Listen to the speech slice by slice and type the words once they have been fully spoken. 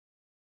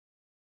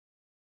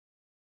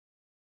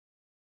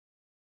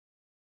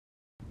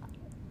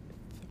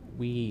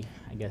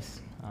I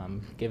guess,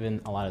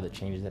 given a lot of the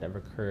changes that have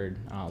occurred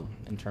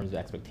in terms of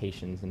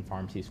expectations in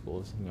pharmacy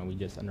schools, we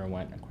just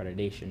underwent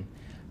accreditation.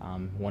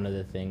 One of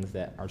the things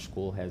that our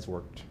school has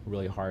worked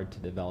really hard to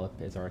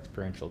develop is our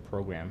experiential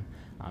program,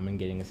 and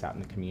getting us out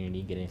in the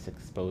community, getting us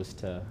exposed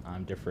to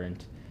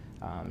different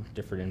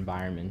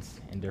environments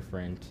and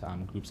different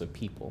groups of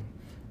people.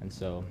 And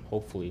so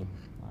hopefully,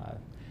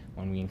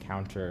 when we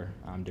encounter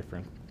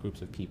different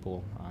groups of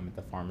people at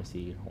the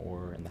pharmacy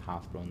or in the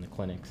hospital and the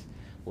clinics,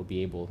 we'll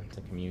be able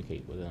to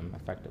communicate with them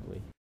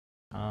effectively.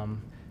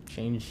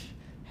 Change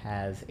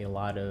has a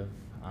lot of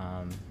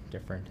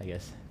different, I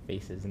guess,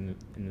 faces in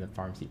the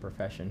pharmacy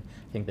profession.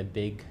 I think the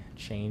big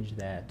change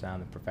that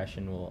the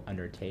profession will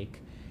undertake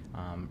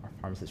are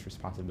pharmacist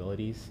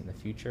responsibilities in the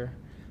future.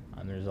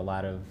 There's a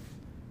lot of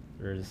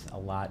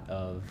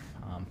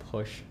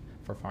push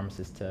for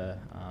pharmacists to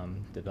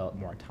develop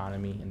more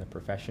autonomy in the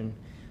profession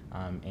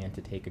and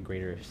to take a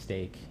greater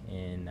stake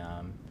in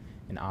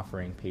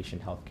offering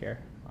patient health care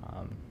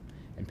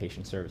and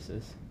patient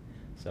services.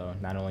 So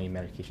not only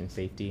medication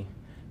safety,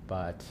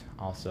 but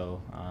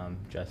also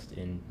just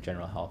in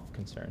general health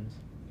concerns.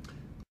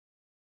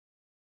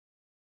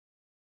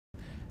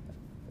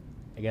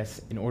 I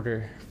guess in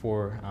order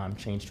for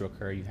change to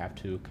occur, you have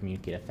to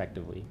communicate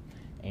effectively.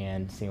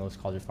 And St. Louis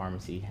College of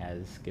Pharmacy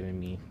has given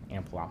me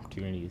ample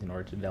opportunities in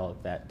order to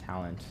develop that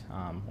talent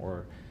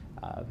or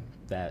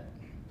that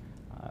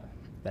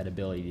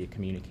ability to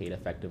communicate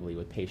effectively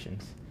with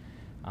patients.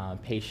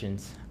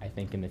 Patients, I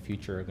think, in the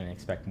future are going to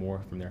expect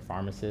more from their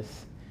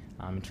pharmacists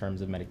in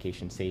terms of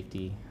medication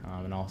safety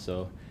and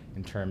also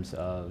in terms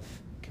of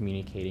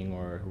communicating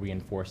or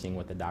reinforcing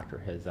what the doctor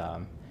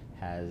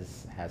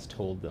has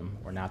told them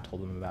or not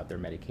told them about their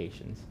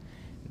medications.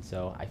 And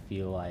so I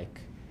feel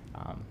like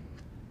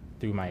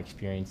through my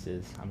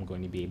experiences, I'm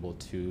going to be able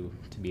to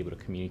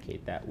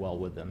communicate that well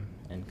with them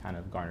and kind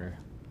of garner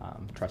a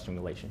trusting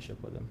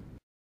relationship with them.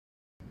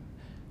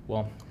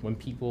 Well, when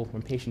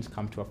patients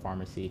come to a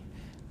pharmacy,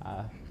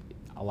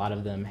 a lot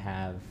of them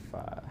have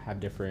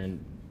different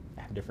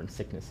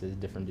sicknesses,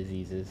 different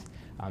diseases.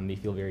 They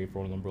feel very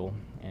vulnerable,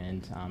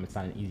 and it's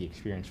not an easy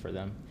experience for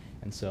them.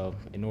 And so,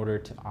 in order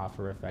to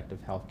offer effective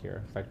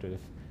healthcare, effective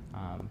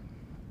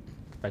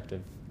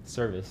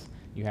service,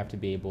 you have to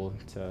be able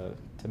to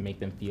make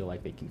them feel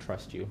like they can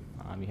trust you.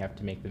 You have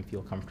to make them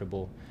feel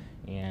comfortable,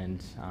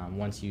 and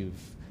once you've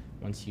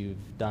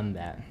done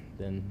that,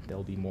 then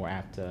they'll be more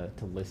apt to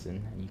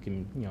listen, and you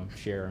can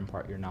share and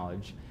impart your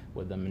knowledge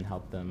with them and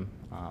help them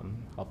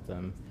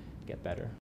get better.